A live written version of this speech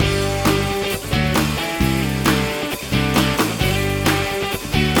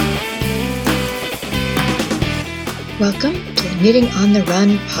Welcome to the Knitting on the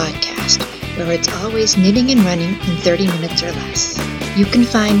Run podcast, where it's always knitting and running in 30 minutes or less. You can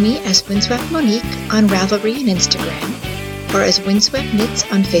find me as Windswept Monique on Ravelry and Instagram, or as Windswept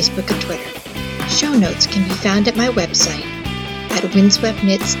Knits on Facebook and Twitter. Show notes can be found at my website at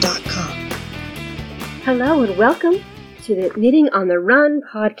windsweptknits.com. Hello and welcome to the Knitting on the Run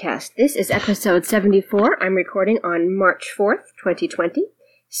podcast. This is episode 74. I'm recording on March 4th, 2020.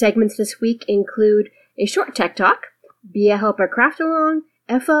 Segments this week include a short tech talk, Be a Helper Craft Along,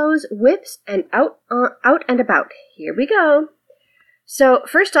 FOs, whips, and out and about. Here we go. So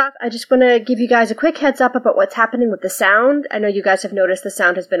first off, I just want to give you guys a quick heads up about what's happening with the sound. I know you guys have noticed the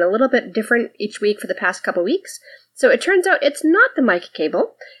sound has been a little bit different each week for the past couple weeks. So it turns out it's not the mic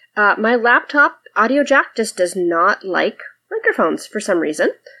cable. My laptop audio jack just does not like microphones for some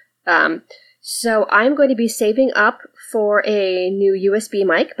reason. So I'm going to be saving up for a new USB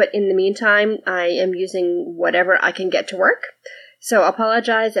mic, but in the meantime, I am using whatever I can get to work. So I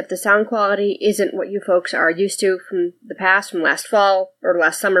apologize if the sound quality isn't what you folks are used to from the past, from last fall or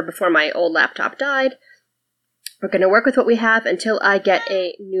last summer before my old laptop died. We're going to work with what we have until I get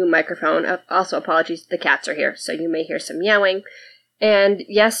a new microphone. Also, apologies, the cats are here, so you may hear some meowing. And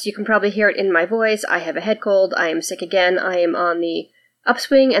yes, you can probably hear it in my voice. I have a head cold. I am sick again. I am on the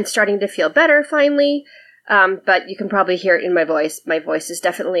upswing and starting to feel better finally. But you can probably hear it in my voice. My voice is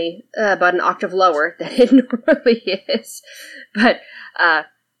definitely about an octave lower than it normally is. But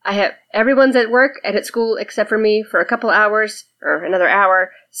everyone's at work and at school except for me for a couple hours or another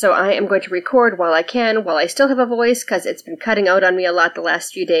hour. So I am going to record while I can, while I still have a voice, because it's been cutting out on me a lot the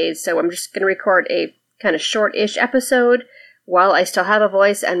last few days. So I'm just going to record a kind of short-ish episode while I still have a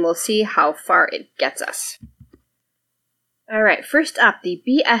voice, and we'll see how far it gets us. All right, first up, the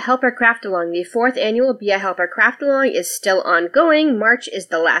Be a Helper Craft Along. The 4th annual Be a Helper Craft Along is still ongoing. March is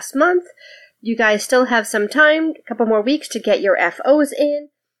the last month. You guys still have some time, a couple more weeks to get your FOs in.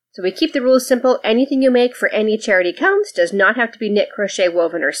 So we keep the rules simple. Anything you make for any charity counts. Does not have to be knit, crochet,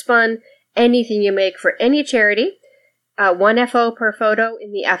 woven, or spun. Anything you make for any charity. 1 FO per photo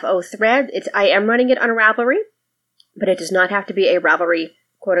in the FO thread. I am running it on Ravelry, but it does not have to be a Ravelry,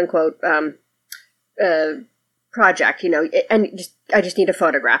 quote-unquote, project, and I just need a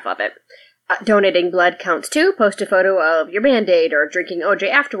photograph of it. Donating blood counts too. Post a photo of your Band-Aid or drinking OJ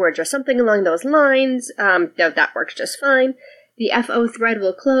afterwards or something along those lines. That works just fine. The FO thread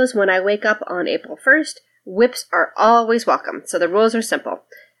will close when I wake up on April 1st. Whips are always welcome, so the rules are simple.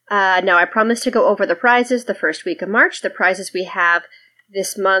 Now, I promised to go over the prizes the first week of March. The prizes we have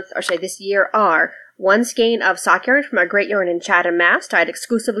this year are 1 skein of sock yarn from our Great Yarn in Chatham, Mass, dyed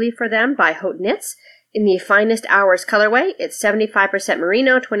exclusively for them by Haute Knits. In the Finest Hours colorway, it's 75%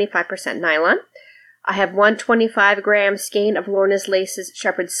 merino, 25% nylon. I have 1 25-gram skein of Lorna's Laces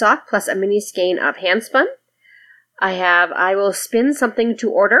shepherd sock plus a mini skein of hand-spun. I will spin something to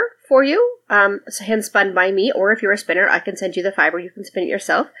order for you, hand-spun by me, or if you're a spinner, I can send you the fiber. You can spin it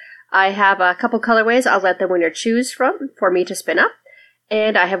yourself. I have a couple colorways I'll let the winner choose from for me to spin up.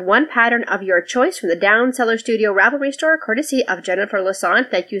 And I have 1 pattern of your choice from the Down Cellar Studio Ravelry store, courtesy of Jennifer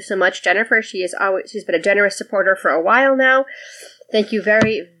Lassant. Thank you so much, Jennifer. She's been a generous supporter for a while now. Thank you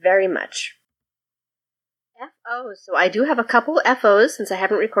very, very much. FOs. So I do have a couple FOs since I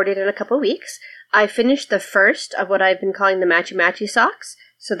haven't recorded in a couple weeks. I finished the first of what I've been calling the Matchy Matchy socks.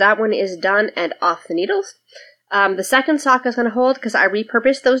 So that one is done and off the needles. The second sock is going to hold because I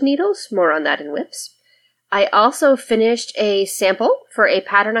repurposed those needles. More on that in whips. I also finished a sample for a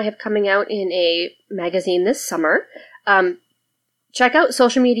pattern I have coming out in a magazine this summer. Check out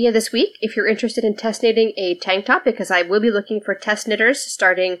social media this week if you're interested in test knitting a tank top, because I will be looking for test knitters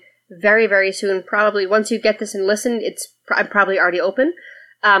starting very, very soon. Probably once you get this and listen, I'm probably already open.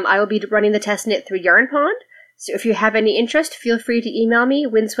 I will be running the test knit through Yarn Pond. So if you have any interest, feel free to email me,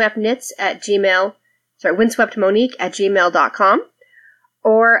 windsweptmonique@gmail.com.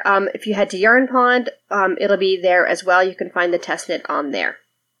 Or if you head to Yarn Pond, it'll be there as well. You can find the test knit on there.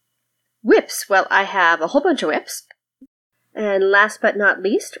 Whips. Well, I have a whole bunch of whips. And last but not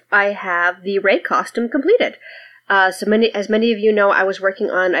least, I have the Rey costume completed. As many of you know, I was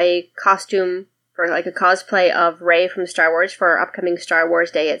working on a costume for like a cosplay of Rey from Star Wars for our upcoming Star Wars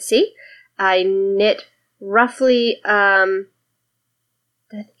Day at Sea. I knit roughly, I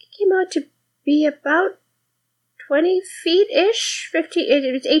think it came out to be about 20 feet-ish,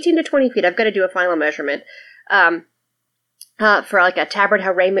 18 to 20 feet. I've got to do a final measurement. For like a tabard,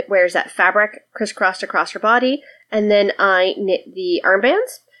 how Rey wears that fabric crisscrossed across her body. And then I knit the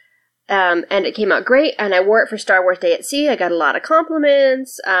armbands. And it came out great, and I wore it for Star Wars Day at Sea. I got a lot of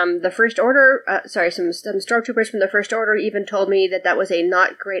compliments. The First Order, some stormtroopers from the First Order even told me that was a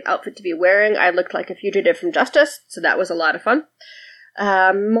not great outfit to be wearing. I looked like a fugitive from justice, so that was a lot of fun.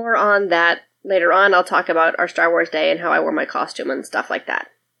 More on that later on. I'll talk about our Star Wars Day and how I wore my costume and stuff like that.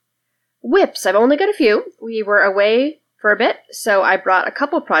 Whips, I've only got a few. We were away for a bit, so I brought a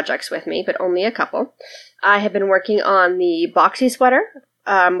couple projects with me, but only a couple. I have been working on the boxy sweater,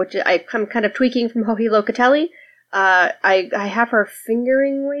 which I'm kind of tweaking from Joji Locatelli. I have her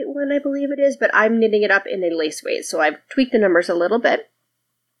fingering weight one, I believe it is, but I'm knitting it up in a lace weight, so I've tweaked the numbers a little bit.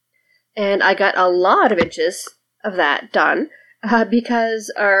 And I got a lot of inches of that done,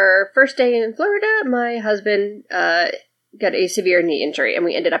 because our first day in Florida, my husband got a severe knee injury, and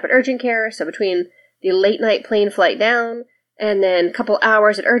we ended up at urgent care, so between the late night plane flight down, and then a couple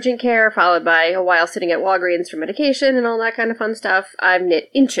hours at urgent care, followed by a while sitting at Walgreens for medication and all that kind of fun stuff, I've knit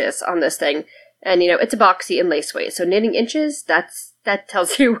inches on this thing. And, it's a boxy and lace weight. So knitting inches, that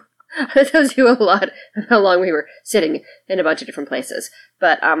tells you a lot of how long we were sitting in a bunch of different places.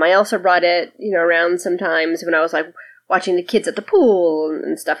 But I also brought it, around sometimes when I was, watching the kids at the pool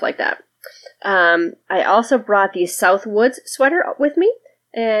and stuff like that. I also brought the Southwoods sweater with me.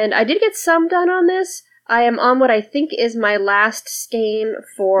 And I did get some done on this. I am on what I think is my last skein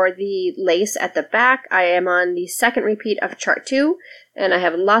for the lace at the back. I am on the second repeat of chart 2, and I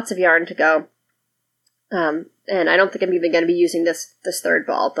have lots of yarn to go. And I don't think I'm even going to be using this third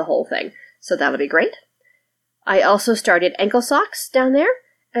ball, the whole thing. So that'll be great. I also started ankle socks down there,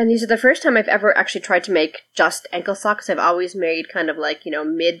 and these are the first time I've ever actually tried to make just ankle socks. I've always made kind of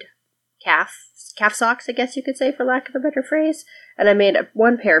mid-calf socks, I guess you could say, for lack of a better phrase. And I made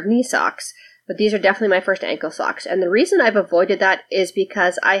one pair of knee socks. But these are definitely my first ankle socks. And the reason I've avoided that is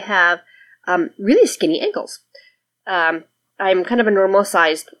because I have really skinny ankles. I'm kind of a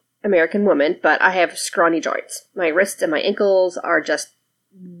normal-sized American woman, but I have scrawny joints. My wrists and my ankles are just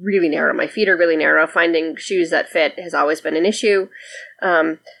really narrow. My feet are really narrow. Finding shoes that fit has always been an issue.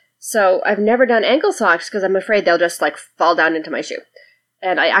 So I've never done ankle socks because I'm afraid they'll just fall down into my shoe.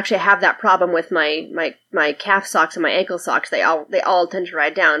 And I actually have that problem with my calf socks and my ankle socks. They all tend to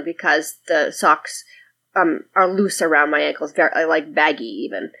ride down because the socks are loose around my ankles, very baggy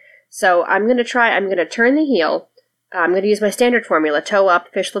even. So I'm going to turn the heel. I'm going to use my standard formula, toe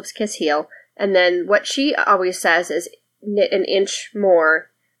up, fish lips, kiss heel. And then what she always says is knit an inch more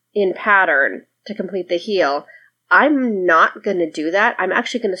in pattern to complete the heel. I'm not going to do that. I'm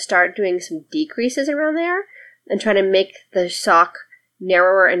actually going to start doing some decreases around there and try to make the sock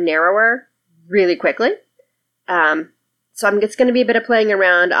narrower and narrower really quickly. So it's going to be a bit of playing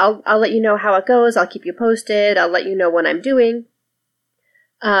around. I'll let you know how it goes. I'll keep you posted. I'll let you know what I'm doing.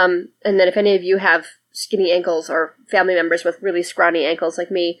 And then if any of you have skinny ankles or family members with really scrawny ankles like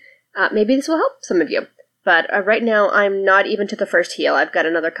me, maybe this will help some of you. But right now, I'm not even to the first heel. I've got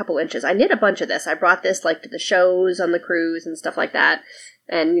another couple inches. I knit a bunch of this. I brought this to the shows on the cruise and stuff like that.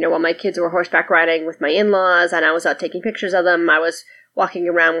 And, while my kids were horseback riding with my in-laws and I was out taking pictures of them, I was walking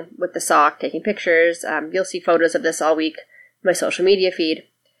around with the sock, taking pictures. You'll see photos of this all week on my social media feed.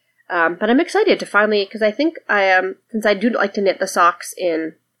 But I'm excited to finally, because I think since I do like to knit the socks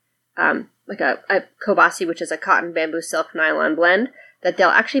in a Kobasi, which is a cotton bamboo silk nylon blend, that they'll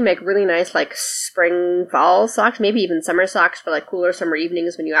actually make really nice spring fall socks, maybe even summer socks for cooler summer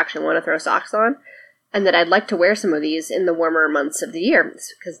evenings when you actually want to throw socks on. And that I'd like to wear some of these in the warmer months of the year,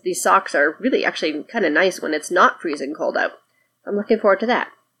 because these socks are really actually kind of nice when it's not freezing cold out. I'm looking forward to that.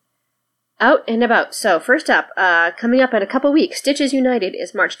 Out and about. So first up, coming up in a couple weeks, Stitches United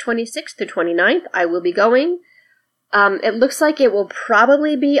is March 26th to 29th. I will be going. It looks like it will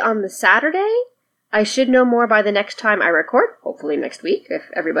probably be on the Saturday. I should know more by the next time I record, hopefully next week, if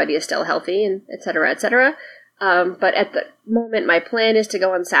everybody is still healthy, and et cetera, et cetera. But at the moment, my plan is to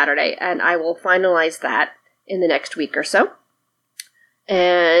go on Saturday, and I will finalize that in the next week or so.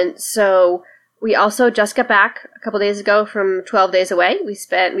 And so we also just got back a couple days ago from 12 days away.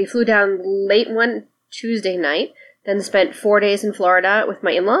 We flew down late one Tuesday night, then spent 4 days in Florida with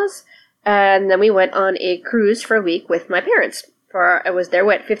my in-laws, and then we went on a cruise for a week with my parents. It was their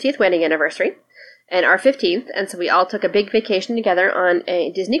 50th wedding anniversary, and our 15th, and so we all took a big vacation together on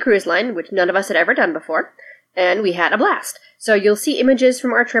a Disney Cruise Line, which none of us had ever done before, and we had a blast. So you'll see images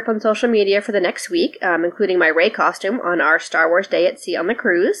from our trip on social media for the next week, including my Rey costume on our Star Wars Day at Sea on the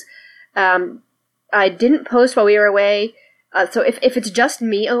cruise. I didn't post while we were away, so if it's just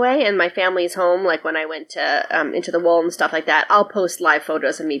me away and my family's home, like when I went to Into the Wool and stuff like that, I'll post live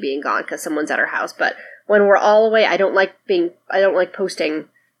photos of me being gone because someone's at our house. But when we're all away, I don't like posting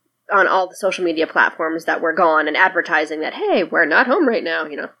on all the social media platforms that we're gone and advertising that, hey, we're not home right now,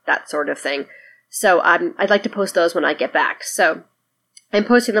 that sort of thing. So I'd like to post those when I get back. So I'm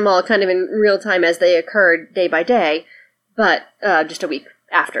posting them all kind of in real time as they occurred day by day, but just a week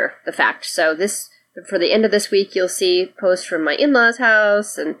after the fact. So for the end of this week, you'll see posts from my in-laws'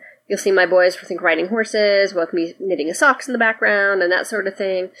 house, and you'll see my boys, riding horses, with me knitting a socks in the background and that sort of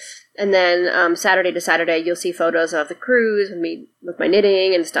thing. And then Saturday to Saturday, you'll see photos of the cruise with my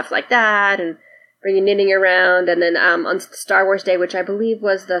knitting and stuff like that, and bringing knitting around. And then on Star Wars Day, which I believe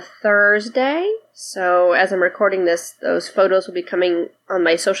was the Thursday. So as I'm recording this, those photos will be coming on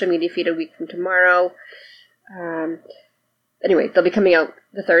my social media feed a week from tomorrow. Anyway, they'll be coming out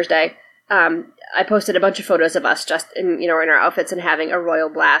the Thursday. I posted a bunch of photos of us just in our outfits and having a royal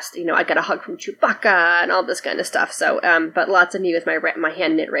blast. I got a hug from Chewbacca and all this kind of stuff. So, but lots of me with my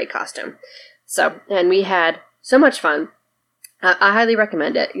hand knit Rey costume. So, and we had so much fun. I highly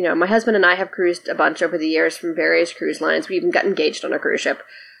recommend it. My husband and I have cruised a bunch over the years from various cruise lines. We even got engaged on a cruise ship.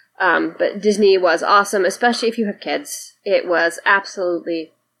 But Disney was awesome, especially if you have kids. It was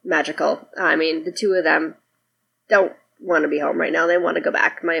absolutely magical. I mean, the two of them don't want to be home right now. They want to go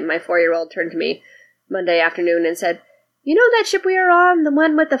back. My 4-year-old turned to me Monday afternoon and said, "You know that ship we were on, the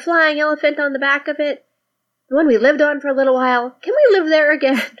one with the flying elephant on the back of it? The one we lived on for a little while? Can we live there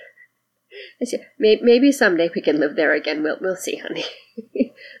again?" I said, "Maybe someday we can live there again. We'll see, honey."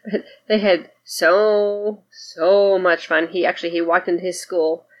 But they had so much fun. He walked into his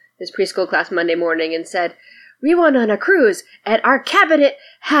preschool class Monday morning and said, "We went on a cruise and our cabinet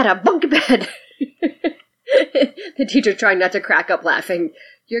had a bunk bed." The teacher trying not to crack up laughing.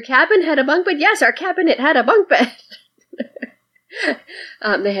 "Your cabin had a bunk bed?" "Yes, our cabinet had a bunk bed."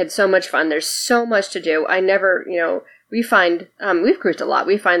 They had so much fun. There's so much to do. We find, we've cruised a lot.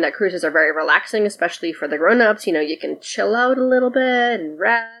 We find that cruises are very relaxing, especially for the grown-ups. You can chill out a little bit and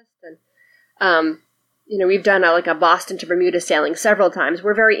rest. And, we've done a Boston to Bermuda sailing several times.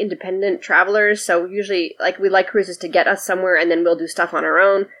 We're very independent travelers, so usually, we like cruises to get us somewhere, and then we'll do stuff on our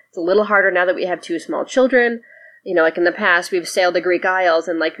own. It's a little harder now that we have 2 small children. In the past, we've sailed the Greek Isles,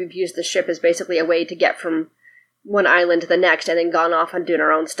 and we've used the ship as basically a way to get from one island to the next, and then gone off and doing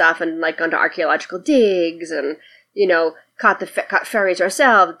our own stuff, and gone to archaeological digs, and caught ferries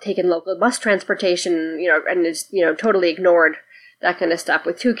ourselves, taken local bus transportation, and it's totally ignored that kind of stuff.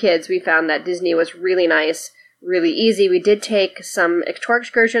 With 2 kids, we found that Disney was really nice, really easy. We did take some tour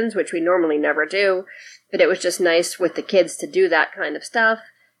excursions, which we normally never do, but it was just nice with the kids to do that kind of stuff.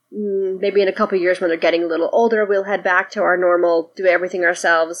 Maybe in a couple of years when they're getting a little older, we'll head back to our normal, do everything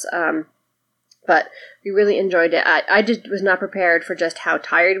ourselves. But we really enjoyed it. I just was not prepared for just how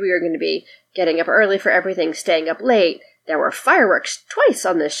tired we were going to be, getting up early for everything, staying up late. There were fireworks twice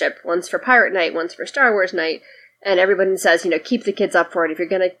on this ship, once for Pirate Night, once for Star Wars Night. And everybody says, keep the kids up for it. If you're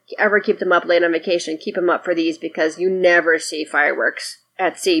going to ever keep them up late on vacation, keep them up for these, because you never see fireworks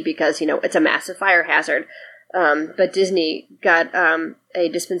at sea because, it's a massive fire hazard. But Disney got a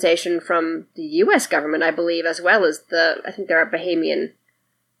dispensation from the U.S. government, I believe, as well as I think they're a Bahamian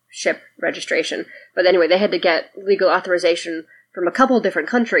ship registration. But anyway, they had to get legal authorization from a couple different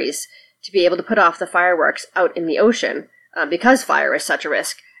countries to be able to put off the fireworks out in the ocean because fire is such a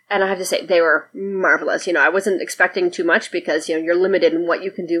risk. And I have to say, they were marvelous. I wasn't expecting too much because, you're limited in what you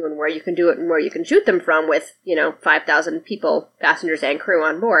can do and where you can do it and where you can shoot them from with, 5,000 people, passengers and crew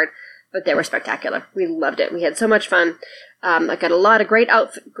on board. But they were spectacular. We loved it. We had so much fun. I got a lot of great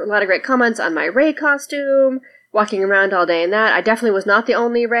comments on my Rey costume, walking around all day in that. I definitely was not the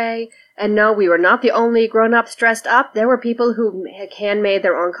only Rey. And no, we were not the only grown-ups dressed up. There were people who handmade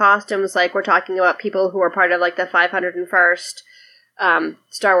their own costumes. We're talking about people who are part of, the 501st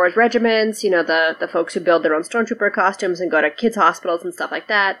Star Wars regiments, the folks who build their own stormtrooper costumes and go to kids' hospitals and stuff like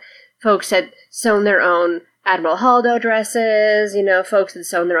that. Folks had sewn their own Admiral Holdo dresses, folks had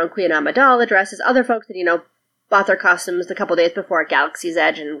sewn their own Queen Amidala dresses, other folks that, bought their costumes a couple days before at Galaxy's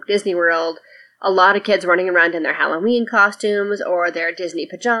Edge and Disney World. A lot of kids running around in their Halloween costumes or their Disney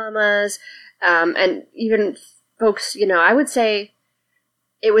pajamas, and even folks, I would say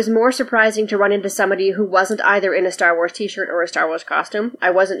it was more surprising to run into somebody who wasn't either in a Star Wars t-shirt or a Star Wars costume. I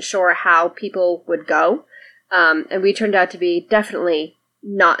wasn't sure how people would go, and we turned out to be definitely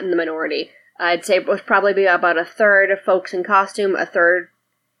not in the minority. I'd say it was probably about a third of folks in costume, a third,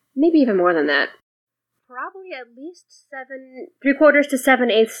 maybe even more than that. Probably at least 3/4 to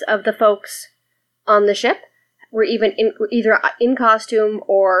 7/8 of the folks on the ship were either in costume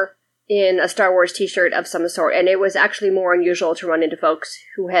or in a Star Wars t-shirt of some sort, and it was actually more unusual to run into folks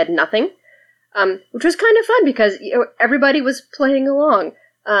who had nothing, which was kind of fun because everybody was playing along.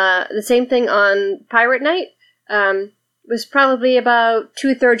 The same thing on Pirate Night. was probably about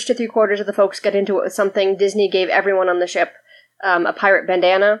 2/3 to 3/4 of the folks got into it with something. Disney gave everyone on the ship a pirate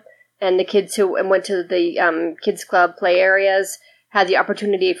bandana, and the kids who went to the kids club play areas had the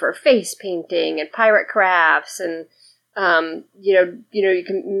opportunity for face painting and pirate crafts, and you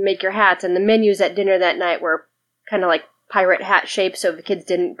can make your hats. And the menus at dinner that night were kind of like pirate hat shaped, so if the kids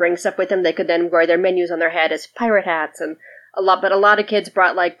didn't bring stuff with them, they could then wear their menus on their head as pirate hats. And a lot of kids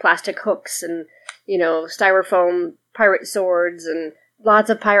brought like plastic hooks and styrofoam pirate swords and lots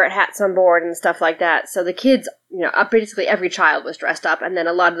of pirate hats on board and stuff like that. So the kids, basically every child was dressed up, and then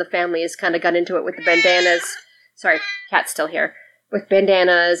a lot of the families kind of got into it with the bandanas. Sorry, cat's still here. With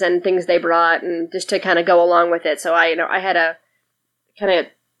bandanas and things they brought, and just to kind of go along with it. So I had a kind of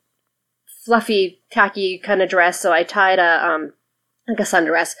fluffy, tacky kind of dress, so I tied like a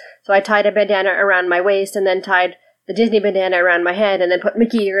sundress. So I tied a bandana around my waist, and then tied the Disney bandana around my head, and then put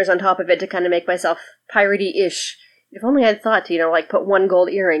Mickey ears on top of it to kind of make myself piratey-ish. If only I'd thought to, put one gold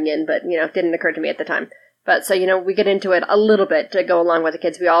earring in, but, it didn't occur to me at the time. But, so, we get into it a little bit to go along with the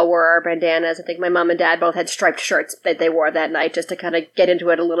kids. We all wore our bandanas. I think my mom and dad both had striped shirts that they wore that night just to kind of get into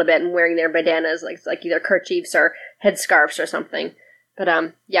it a little bit, and wearing their bandanas, like either kerchiefs or headscarves or something.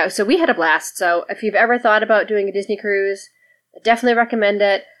 But, so we had a blast. So if you've ever thought about doing a Disney cruise, I definitely recommend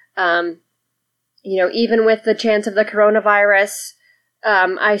it. Even with the chance of the coronavirus,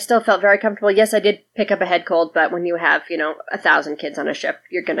 I still felt very comfortable. Yes, I did pick up a head cold, but when you have, 1,000 kids on a ship,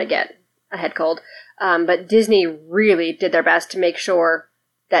 you're going to get a head cold. But Disney really did their best to make sure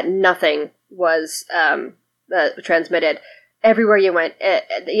that nothing was transmitted. Everywhere you went,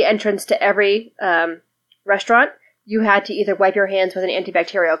 at the entrance to every restaurant, you had to either wipe your hands with an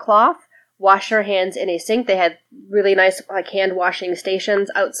antibacterial cloth, wash your hands in a sink. They had really nice hand washing stations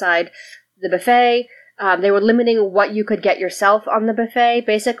outside the buffet. They were limiting what you could get yourself on the buffet.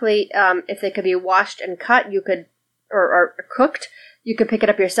 Basically, if they could be washed and cut, you could, or cooked, you could pick it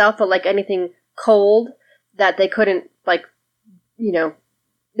up yourself. But anything cold that they couldn't,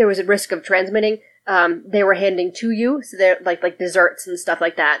 there was a risk of transmitting, they were handing to you. So they're like desserts and stuff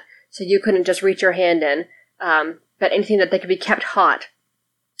like that. So you couldn't just reach your hand in. But anything that they could be kept hot,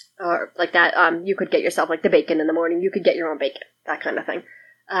 or like that, you could get yourself, like the bacon in the morning. You could get your own bacon, that kind of thing.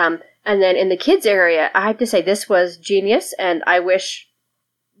 And then in the kids area, I have to say this was genius, and I wish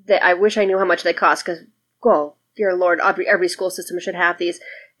I knew how much they cost, because, oh, dear Lord, every school system should have these.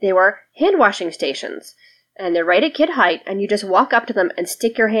 They were hand washing stations, and they're right at kid height, and you just walk up to them and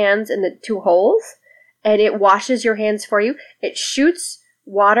stick your hands in the 2 holes, and it washes your hands for you. It shoots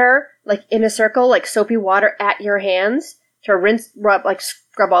water, in a circle, soapy water at your hands to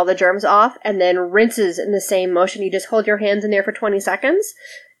scrub all the germs off, and then rinses in the same motion. You just hold your hands in there for 20 seconds,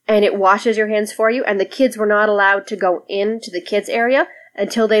 and it washes your hands for you. And the kids were not allowed to go into the kids area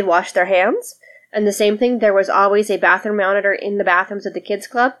until they'd washed their hands. And the same thing, there was always a bathroom monitor in the bathrooms at the kids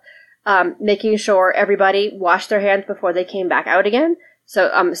club, making sure everybody washed their hands before they came back out again.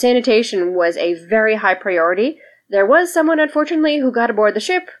 So sanitation was a very high priority. There was someone, unfortunately, who got aboard the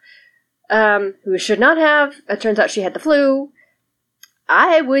ship, who should not have. It turns out she had the flu.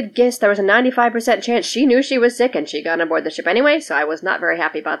 I would guess there was a 95% chance she knew she was sick and she got on board the ship anyway, so I was not very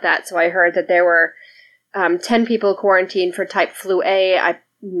happy about that. So I heard that there were 10 people quarantined for type flu A. I'd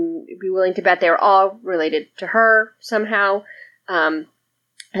be willing to bet they were all related to her somehow. And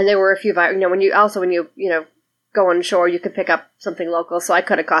there were a few, when you go on shore, you could pick up something local. So I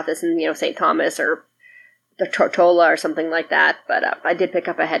could have caught this in, St. Thomas or the Tortola or something like that. But I did pick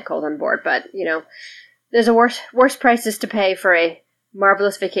up a head cold on board. But, there's a worse prices to pay for a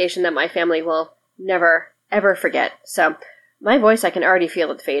marvelous vacation that my family will never, ever forget. So my voice, I can already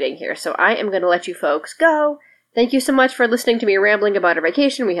feel it fading here. So I am going to let you folks go. Thank you so much for listening to me rambling about our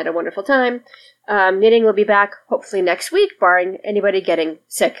vacation. We had a wonderful time. Knitting will be back hopefully next week, barring anybody getting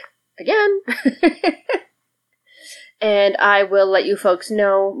sick again. And I will let you folks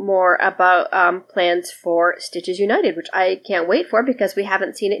know more about plans for Stitches United, which I can't wait for because we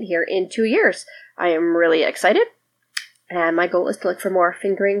haven't seen it here in 2 years. I am really excited. And my goal is to look for more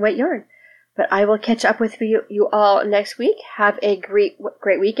fingering weight yarn. But I will catch up with you all next week. Have a great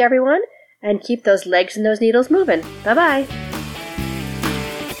week, everyone. And keep those legs and those needles moving. Bye-bye.